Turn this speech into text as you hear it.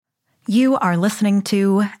You are listening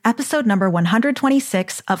to episode number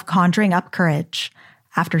 126 of Conjuring Up Courage.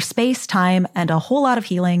 After space, time, and a whole lot of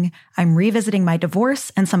healing, I'm revisiting my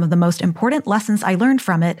divorce and some of the most important lessons I learned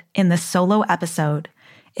from it in this solo episode.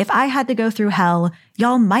 If I had to go through hell,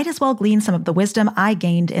 y'all might as well glean some of the wisdom I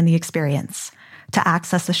gained in the experience. To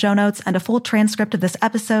access the show notes and a full transcript of this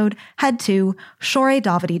episode, head to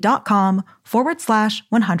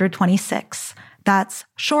shoredavidi.com/126. That's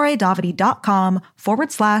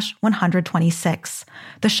shoredavidi.com/126.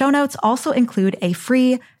 The show notes also include a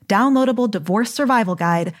free, downloadable divorce survival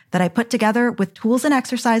guide that I put together with tools and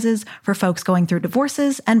exercises for folks going through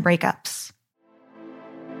divorces and breakups.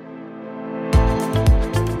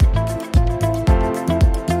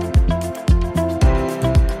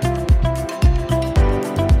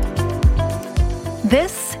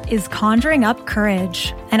 This is Conjuring Up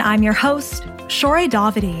Courage, and I'm your host, Shore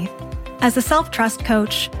Davidi. As a self-trust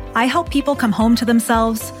coach, I help people come home to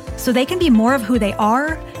themselves so they can be more of who they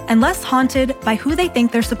are and less haunted by who they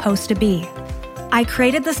think they're supposed to be. I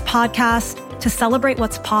created this podcast to celebrate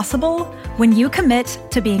what's possible when you commit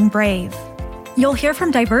to being brave. You'll hear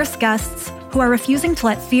from diverse guests who are refusing to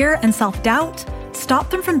let fear and self-doubt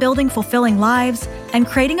stop them from building fulfilling lives and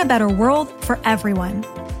creating a better world for everyone.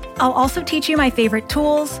 I'll also teach you my favorite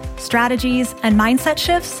tools, strategies, and mindset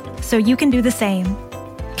shifts so you can do the same.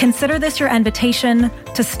 Consider this your invitation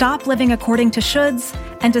to stop living according to shoulds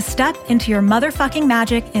and to step into your motherfucking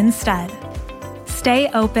magic instead. Stay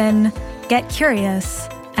open, get curious,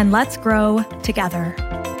 and let's grow together.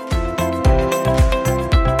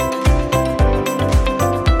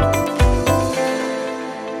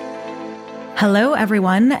 Hello,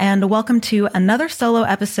 everyone, and welcome to another solo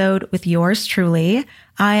episode with yours truly.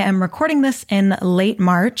 I am recording this in late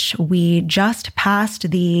March. We just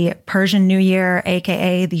passed the Persian New Year,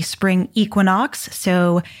 aka the spring equinox.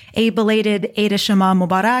 So a belated Eid al-Shema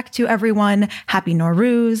Mubarak to everyone. Happy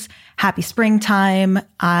Nowruz. Happy springtime.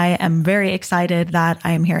 I am very excited that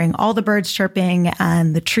I am hearing all the birds chirping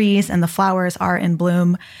and the trees and the flowers are in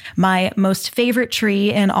bloom. My most favorite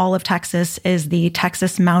tree in all of Texas is the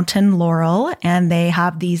Texas Mountain Laurel, and they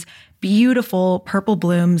have these beautiful purple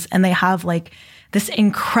blooms, and they have like this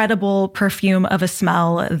incredible perfume of a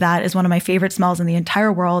smell that is one of my favorite smells in the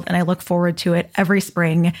entire world, and I look forward to it every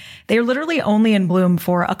spring. They're literally only in bloom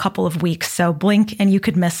for a couple of weeks, so blink and you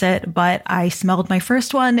could miss it, but I smelled my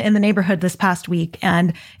first one in the neighborhood this past week,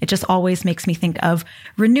 and it just always makes me think of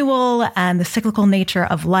renewal and the cyclical nature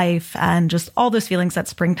of life and just all those feelings that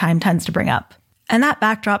springtime tends to bring up. And that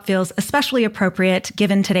backdrop feels especially appropriate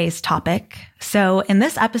given today's topic. So in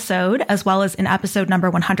this episode, as well as in episode number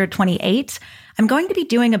 128, I'm going to be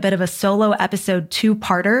doing a bit of a solo episode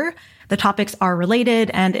two-parter. The topics are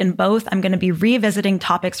related, and in both, I'm going to be revisiting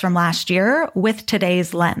topics from last year with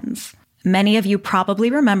today's lens. Many of you probably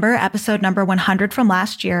remember episode number 100 from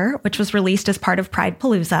last year, which was released as part of Pride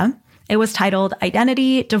Palooza. It was titled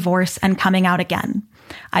Identity, Divorce, and Coming Out Again.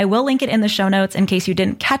 I will link it in the show notes in case you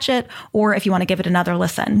didn't catch it or if you want to give it another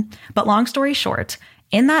listen. But long story short,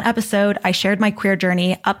 in that episode, I shared my queer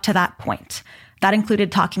journey up to that point. That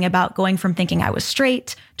included talking about going from thinking I was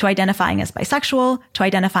straight to identifying as bisexual to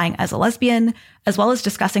identifying as a lesbian, as well as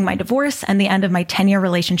discussing my divorce and the end of my 10-year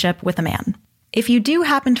relationship with a man. If you do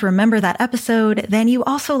happen to remember that episode, then you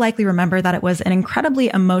also likely remember that it was an incredibly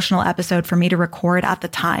emotional episode for me to record at the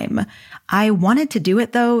time. I wanted to do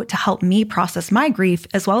it, though, to help me process my grief,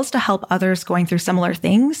 as well as to help others going through similar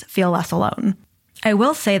things feel less alone. I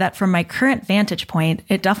will say that from my current vantage point,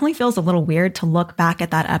 it definitely feels a little weird to look back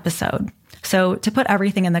at that episode. So to put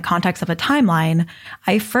everything in the context of a timeline,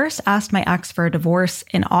 I first asked my ex for a divorce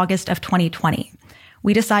in August of 2020.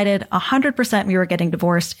 We decided 100% we were getting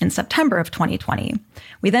divorced in September of 2020.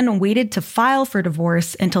 We then waited to file for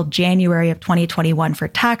divorce until January of 2021 for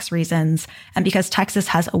tax reasons. And because Texas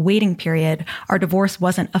has a waiting period, our divorce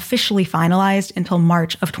wasn't officially finalized until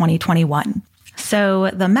March of 2021. So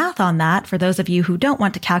the math on that, for those of you who don't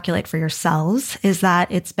want to calculate for yourselves, is that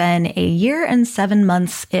it's been a year and 7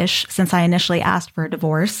 months-ish since I initially asked for a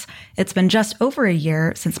divorce. It's been just over a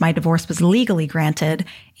year since my divorce was legally granted.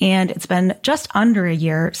 And it's been just under a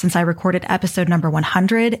year since I recorded episode number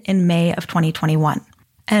 100 in May of 2021.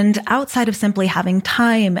 And outside of simply having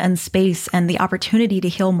time and space and the opportunity to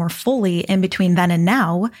heal more fully in between then and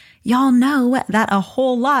now, y'all know that a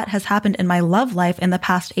whole lot has happened in my love life in the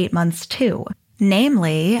past 8 months too.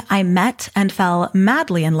 Namely, I met and fell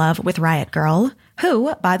madly in love with Riot Girl,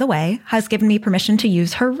 who, by the way, has given me permission to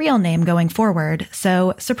use her real name going forward.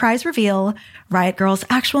 So, surprise reveal, Riot Girl's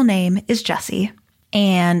actual name is Jessie.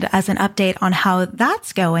 And as an update on how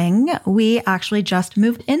that's going, we actually just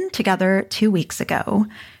moved in together 2 weeks ago.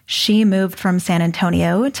 She moved from San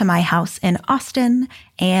Antonio to my house in Austin,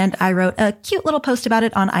 and I wrote a cute little post about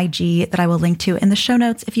it on IG that I will link to in the show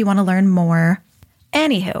notes if you want to learn more.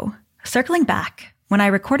 Anywho, circling back, when I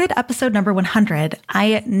recorded episode number 100,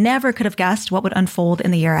 I never could have guessed what would unfold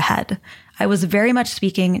in the year ahead. I was very much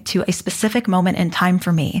speaking to a specific moment in time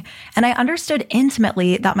for me, and I understood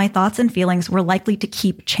intimately that my thoughts and feelings were likely to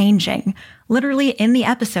keep changing. Literally in the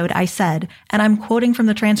episode, I said, and I'm quoting from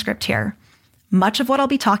the transcript here, "Much of what I'll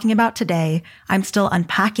be talking about today, I'm still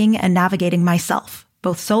unpacking and navigating myself,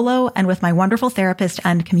 both solo and with my wonderful therapist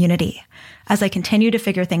and community. As I continue to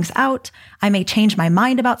figure things out, I may change my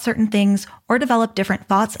mind about certain things or develop different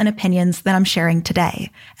thoughts and opinions than I'm sharing today,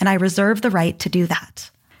 and I reserve the right to do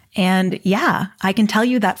that." And yeah, I can tell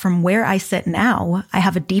you that from where I sit now, I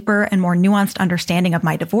have a deeper and more nuanced understanding of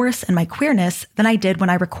my divorce and my queerness than I did when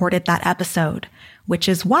I recorded that episode, which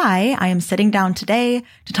is why I am sitting down today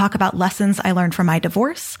to talk about lessons I learned from my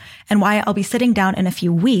divorce and why I'll be sitting down in a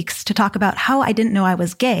few weeks to talk about how I didn't know I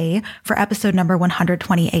was gay for episode number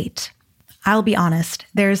 128. I'll be honest,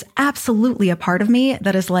 there's absolutely a part of me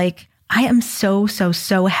that is like, I am so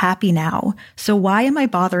happy now. So why am I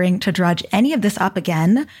bothering to drudge any of this up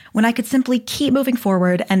again when I could simply keep moving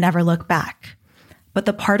forward and never look back? But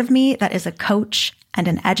the part of me that is a coach and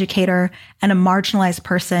an educator and a marginalized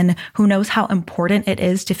person who knows how important it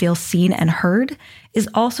is to feel seen and heard is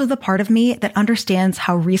also the part of me that understands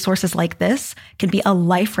how resources like this can be a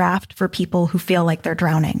life raft for people who feel like they're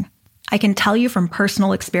drowning. I can tell you from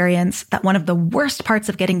personal experience that one of the worst parts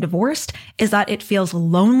of getting divorced is that it feels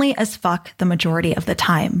lonely as fuck the majority of the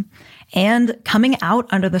time. And coming out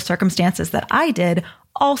under the circumstances that I did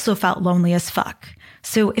also felt lonely as fuck.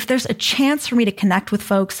 So if there's a chance for me to connect with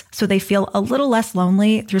folks so they feel a little less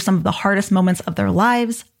lonely through some of the hardest moments of their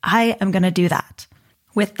lives, I am going to do that.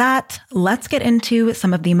 With that, let's get into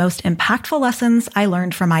some of the most impactful lessons I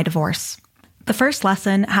learned from my divorce. The first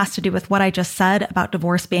lesson has to do with what I just said about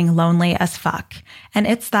divorce being lonely as fuck. And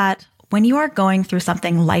it's that when you are going through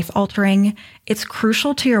something life-altering, it's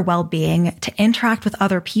crucial to your well-being to interact with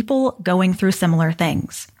other people going through similar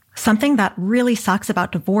things. Something that really sucks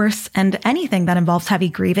about divorce and anything that involves heavy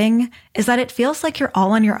grieving is that it feels like you're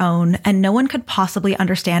all on your own and no one could possibly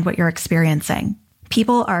understand what you're experiencing.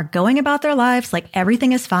 People are going about their lives like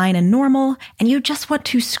everything is fine and normal, and you just want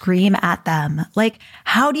to scream at them. Like,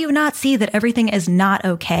 how do you not see that everything is not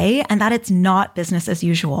okay and that it's not business as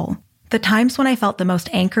usual? The times when I felt the most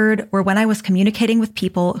anchored were when I was communicating with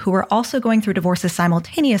people who were also going through divorces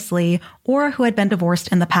simultaneously or who had been divorced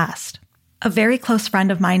in the past. A very close friend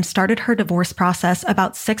of mine started her divorce process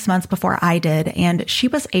about 6 months before I did, and she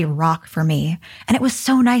was a rock for me. And it was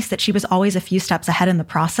so nice that she was always a few steps ahead in the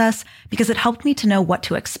process because it helped me to know what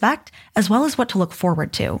to expect as well as what to look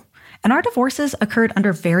forward to. And our divorces occurred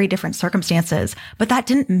under very different circumstances, but that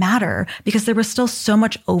didn't matter because there was still so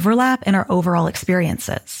much overlap in our overall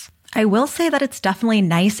experiences. I will say that it's definitely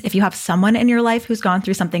nice if you have someone in your life who's gone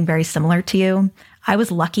through something very similar to you. I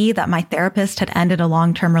was lucky that my therapist had ended a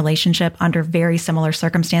long-term relationship under very similar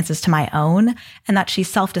circumstances to my own, and that she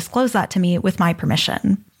self-disclosed that to me with my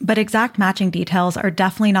permission. But exact matching details are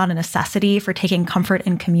definitely not a necessity for taking comfort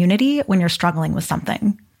in community when you're struggling with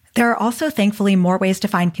something. There are also thankfully more ways to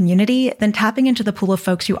find community than tapping into the pool of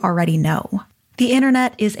folks you already know. The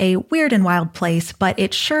internet is a weird and wild place, but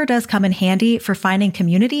it sure does come in handy for finding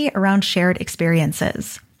community around shared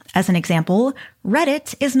experiences. As an example,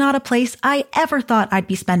 Reddit is not a place I ever thought I'd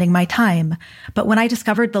be spending my time. But when I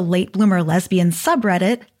discovered the late bloomer lesbian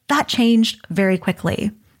subreddit, that changed very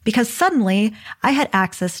quickly. Because suddenly, I had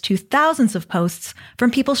access to thousands of posts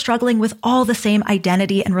from people struggling with all the same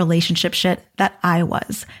identity and relationship shit that I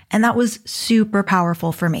was. And that was super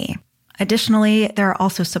powerful for me. Additionally, there are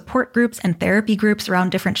also support groups and therapy groups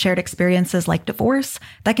around different shared experiences like divorce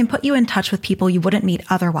that can put you in touch with people you wouldn't meet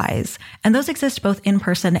otherwise, and those exist both in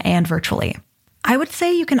person and virtually. I would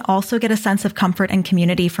say you can also get a sense of comfort and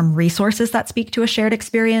community from resources that speak to a shared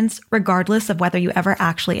experience, regardless of whether you ever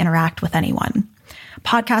actually interact with anyone.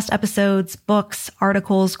 Podcast episodes, books,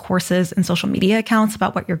 articles, courses, and social media accounts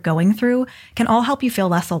about what you're going through can all help you feel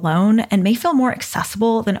less alone and may feel more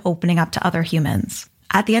accessible than opening up to other humans.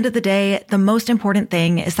 At the end of the day, the most important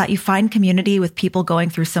thing is that you find community with people going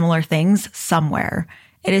through similar things somewhere.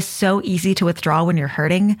 It is so easy to withdraw when you're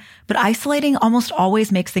hurting, but isolating almost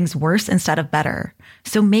always makes things worse instead of better.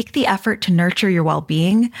 So make the effort to nurture your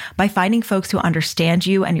well-being by finding folks who understand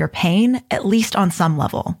you and your pain, at least on some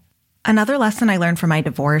level. Another lesson I learned from my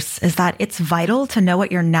divorce is that it's vital to know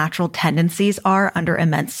what your natural tendencies are under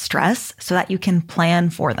immense stress so that you can plan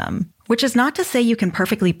for them. Which is not to say you can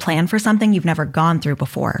perfectly plan for something you've never gone through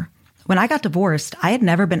before. When I got divorced, I had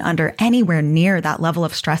never been under anywhere near that level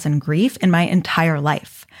of stress and grief in my entire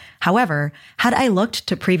life. However, had I looked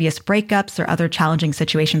to previous breakups or other challenging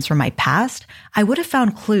situations from my past, I would have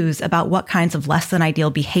found clues about what kinds of less than ideal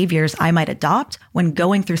behaviors I might adopt when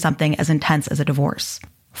going through something as intense as a divorce.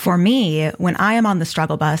 For me, when I am on the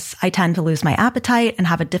struggle bus, I tend to lose my appetite and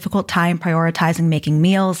have a difficult time prioritizing making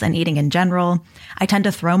meals and eating in general. I tend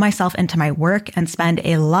to throw myself into my work and spend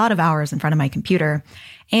a lot of hours in front of my computer.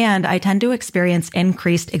 And I tend to experience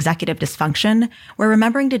increased executive dysfunction, where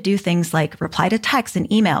remembering to do things like reply to texts and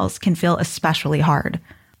emails can feel especially hard.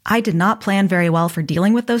 I did not plan very well for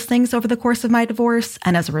dealing with those things over the course of my divorce,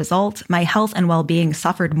 and as a result, my health and well-being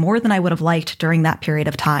suffered more than I would have liked during that period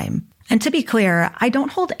of time. And to be clear, I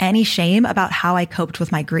don't hold any shame about how I coped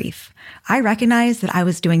with my grief. I recognize that I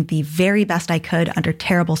was doing the very best I could under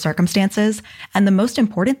terrible circumstances, and the most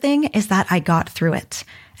important thing is that I got through it.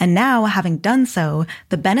 And now, having done so,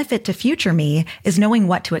 the benefit to future me is knowing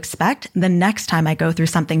what to expect the next time I go through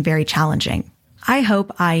something very challenging. I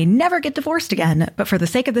hope I never get divorced again, but for the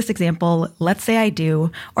sake of this example, let's say I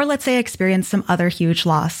do, or let's say I experience some other huge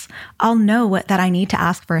loss. I'll know that I need to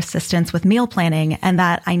ask for assistance with meal planning and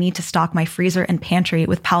that I need to stock my freezer and pantry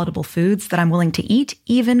with palatable foods that I'm willing to eat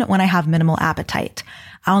even when I have minimal appetite.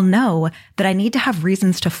 I'll know that I need to have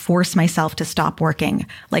reasons to force myself to stop working,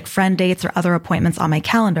 like friend dates or other appointments on my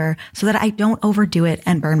calendar, so that I don't overdo it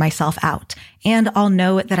and burn myself out. And I'll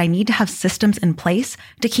know that I need to have systems in place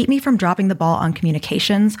to keep me from dropping the ball on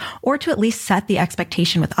communications, or to at least set the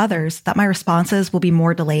expectation with others that my responses will be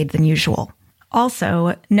more delayed than usual.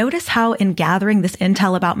 Also, notice how in gathering this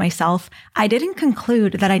intel about myself, I didn't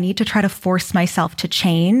conclude that I need to try to force myself to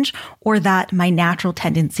change or that my natural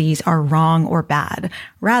tendencies are wrong or bad.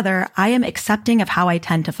 Rather, I am accepting of how I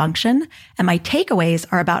tend to function, and my takeaways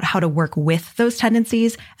are about how to work with those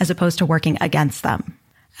tendencies as opposed to working against them.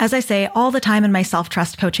 As I say all the time in my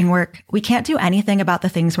self-trust coaching work, we can't do anything about the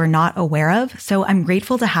things we're not aware of, so I'm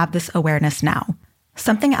grateful to have this awareness now.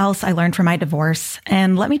 Something else I learned from my divorce,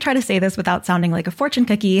 and let me try to say this without sounding like a fortune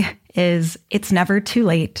cookie, is it's never too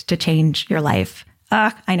late to change your life.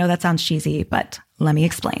 I know that sounds cheesy, but let me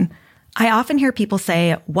explain. I often hear people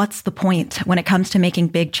say, what's the point when it comes to making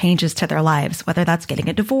big changes to their lives, whether that's getting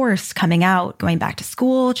a divorce, coming out, going back to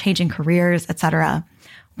school, changing careers, etc.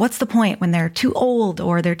 What's the point when they're too old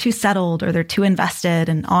or they're too settled or they're too invested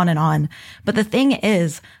and on and on? But the thing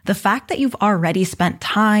is, the fact that you've already spent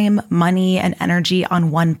time, money, and energy on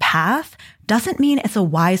one path doesn't mean it's a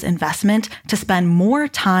wise investment to spend more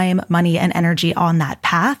time, money, and energy on that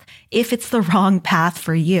path if it's the wrong path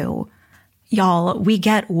for you. Y'all, we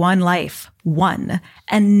get one life, one,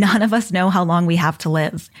 and none of us know how long we have to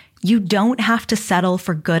live. You don't have to settle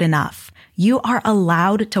for good enough. You are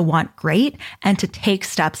allowed to want great and to take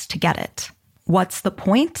steps to get it. What's the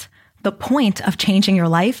point? The point of changing your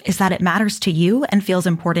life is that it matters to you and feels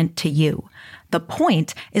important to you. The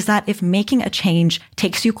point is that if making a change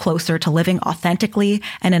takes you closer to living authentically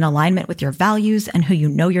and in alignment with your values and who you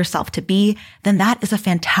know yourself to be, then that is a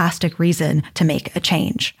fantastic reason to make a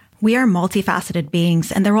change. We are multifaceted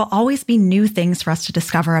beings, and there will always be new things for us to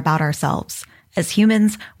discover about ourselves. As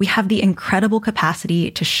humans, we have the incredible capacity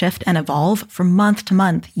to shift and evolve from month to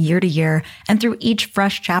month, year to year, and through each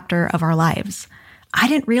fresh chapter of our lives. I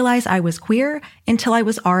didn't realize I was queer until I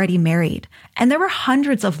was already married. And there were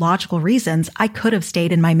hundreds of logical reasons I could have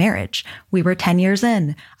stayed in my marriage. We were 10 years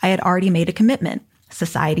in. I had already made a commitment.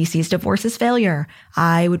 Society sees divorce as failure.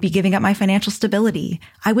 I would be giving up my financial stability.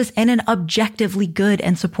 I was in an objectively good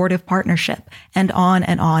and supportive partnership, and on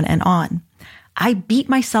and on and on. I beat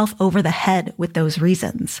myself over the head with those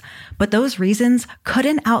reasons, but those reasons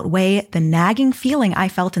couldn't outweigh the nagging feeling I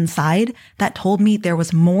felt inside that told me there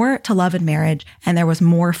was more to love in marriage and there was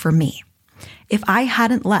more for me. If I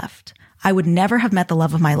hadn't left, I would never have met the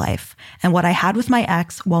love of my life, and what I had with my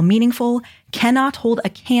ex, while meaningful, cannot hold a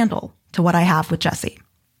candle to what I have with Jesse.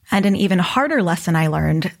 And an even harder lesson I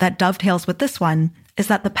learned that dovetails with this one is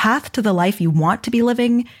that the path to the life you want to be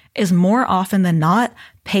living is more often than not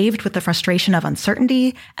paved with the frustration of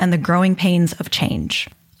uncertainty and the growing pains of change.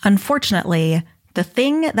 Unfortunately, the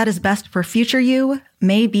thing that is best for future you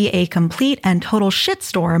may be a complete and total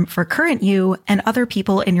shitstorm for current you and other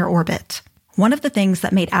people in your orbit. One of the things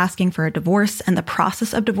that made asking for a divorce and the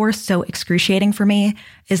process of divorce so excruciating for me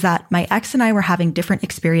is that my ex and I were having different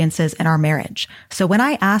experiences in our marriage. So when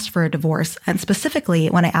I asked for a divorce, and specifically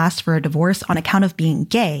when I asked for a divorce on account of being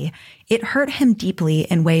gay, it hurt him deeply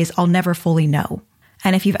in ways I'll never fully know.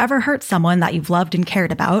 And if you've ever hurt someone that you've loved and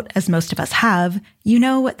cared about, as most of us have, you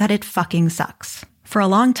know that it fucking sucks. For a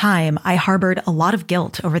long time, I harbored a lot of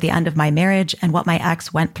guilt over the end of my marriage and what my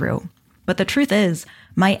ex went through. But the truth is,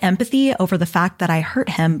 my empathy over the fact that I hurt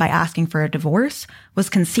him by asking for a divorce was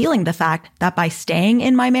concealing the fact that by staying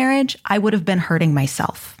in my marriage, I would have been hurting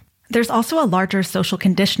myself. There's also a larger social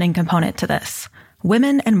conditioning component to this.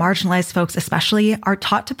 Women and marginalized folks especially are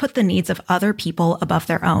taught to put the needs of other people above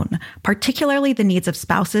their own, particularly the needs of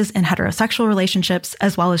spouses in heterosexual relationships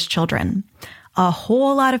as well as children. A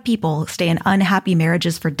whole lot of people stay in unhappy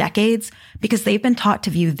marriages for decades because they've been taught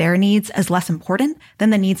to view their needs as less important than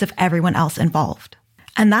the needs of everyone else involved.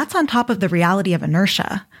 And that's on top of the reality of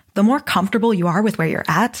inertia. The more comfortable you are with where you're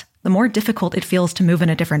at, the more difficult it feels to move in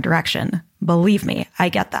a different direction. Believe me, I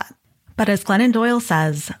get that. But as Glennon Doyle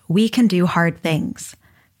says, we can do hard things.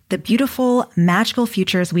 The beautiful, magical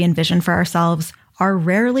futures we envision for ourselves are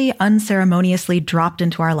rarely unceremoniously dropped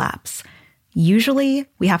into our laps. Usually,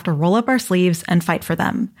 we have to roll up our sleeves and fight for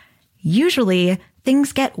them. Usually,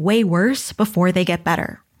 things get way worse before they get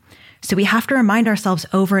better. So we have to remind ourselves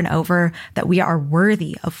over and over that we are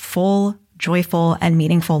worthy of full, joyful, and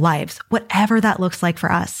meaningful lives, whatever that looks like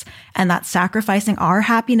for us, and that sacrificing our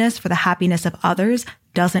happiness for the happiness of others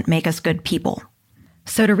doesn't make us good people.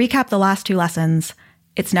 So to recap the last two lessons,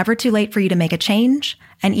 it's never too late for you to make a change,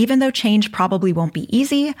 and even though change probably won't be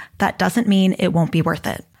easy, that doesn't mean it won't be worth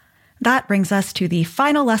it. That brings us to the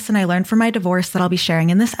final lesson I learned from my divorce that I'll be sharing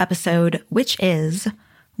in this episode, which is,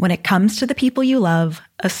 when it comes to the people you love,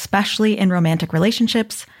 especially in romantic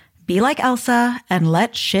relationships, be like Elsa and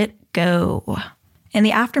let shit go. In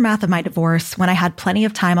the aftermath of my divorce, when I had plenty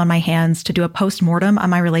of time on my hands to do a post-mortem on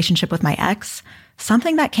my relationship with my ex,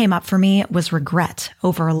 something that came up for me was regret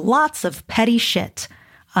over lots of petty shit,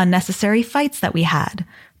 unnecessary fights that we had,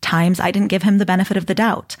 times I didn't give him the benefit of the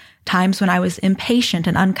doubt, times when I was impatient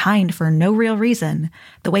and unkind for no real reason,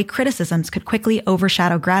 the way criticisms could quickly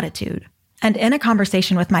overshadow gratitude. And in a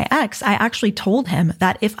conversation with my ex, I actually told him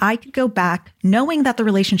that if I could go back knowing that the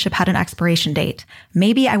relationship had an expiration date,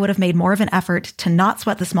 maybe I would have made more of an effort to not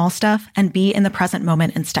sweat the small stuff and be in the present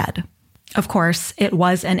moment instead. Of course, it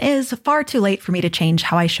was and is far too late for me to change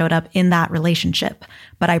how I showed up in that relationship,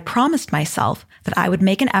 but I promised myself that I would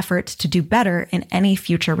make an effort to do better in any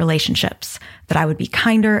future relationships, that I would be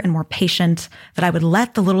kinder and more patient, that I would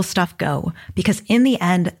let the little stuff go, because in the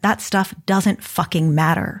end, that stuff doesn't fucking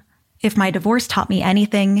matter. If my divorce taught me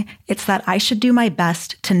anything, it's that I should do my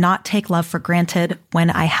best to not take love for granted when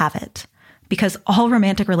I have it. Because all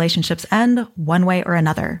romantic relationships end one way or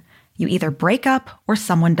another. You either break up or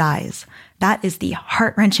someone dies. That is the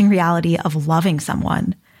heart-wrenching reality of loving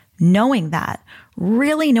someone. Knowing that,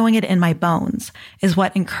 really knowing it in my bones, is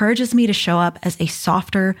what encourages me to show up as a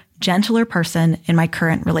softer, gentler person in my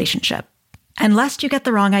current relationship. And lest you get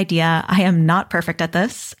the wrong idea, I am not perfect at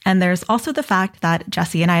this. And there's also the fact that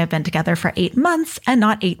Jesse and I have been together for 8 months and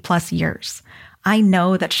not 8+ years. I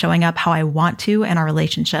know that showing up how I want to in our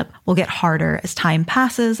relationship will get harder as time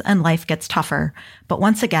passes and life gets tougher. But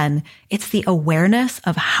once again, it's the awareness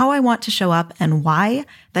of how I want to show up and why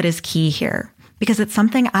that is key here. Because it's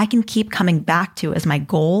something I can keep coming back to as my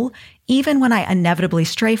goal, even when I inevitably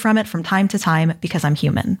stray from it from time to time because I'm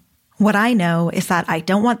human. What I know is that I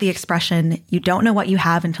don't want the expression, "you don't know what you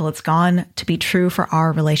have until it's gone," to be true for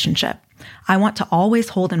our relationship. I want to always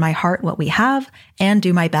hold in my heart what we have and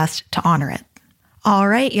do my best to honor it. All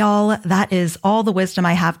right, y'all, that is all the wisdom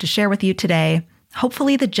I have to share with you today.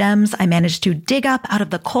 Hopefully the gems I managed to dig up out of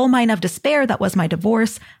the coal mine of despair that was my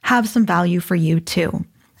divorce have some value for you too.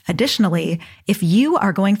 Additionally, if you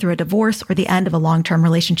are going through a divorce or the end of a long-term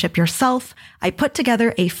relationship yourself, I put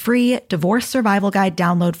together a free divorce survival guide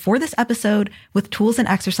download for this episode with tools and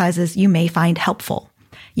exercises you may find helpful.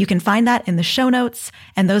 You can find that in the show notes,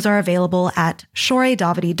 and those are available at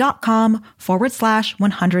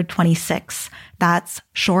shoredavidi.com/126. That's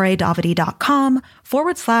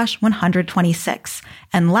shoredavidi.com/126.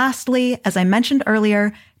 And lastly, as I mentioned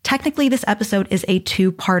earlier, technically this episode is a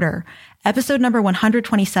 2-parter. Episode number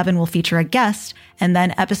 127 will feature a guest, and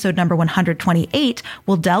then episode number 128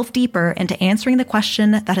 will delve deeper into answering the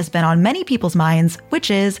question that has been on many people's minds,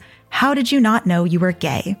 which is, how did you not know you were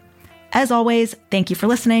gay? As always, thank you for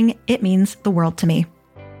listening. It means the world to me.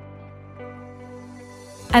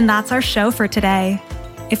 And that's our show for today.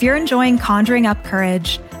 If you're enjoying Conjuring Up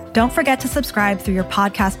Courage, don't forget to subscribe through your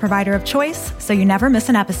podcast provider of choice so you never miss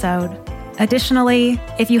an episode. Additionally,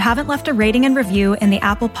 if you haven't left a rating and review in the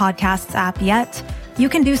Apple Podcasts app yet, you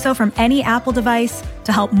can do so from any Apple device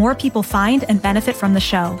to help more people find and benefit from the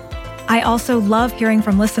show. I also love hearing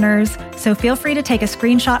from listeners, so feel free to take a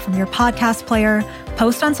screenshot from your podcast player,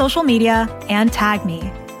 post on social media, and tag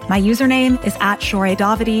me. My username is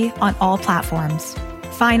 @shoredavidi on all platforms.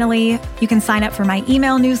 Finally, you can sign up for my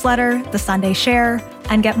email newsletter, The Sunday Share,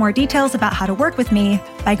 and get more details about how to work with me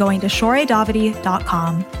by going to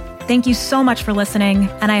shoredavidi.com. Thank you so much for listening,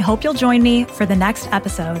 and I hope you'll join me for the next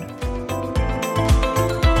episode.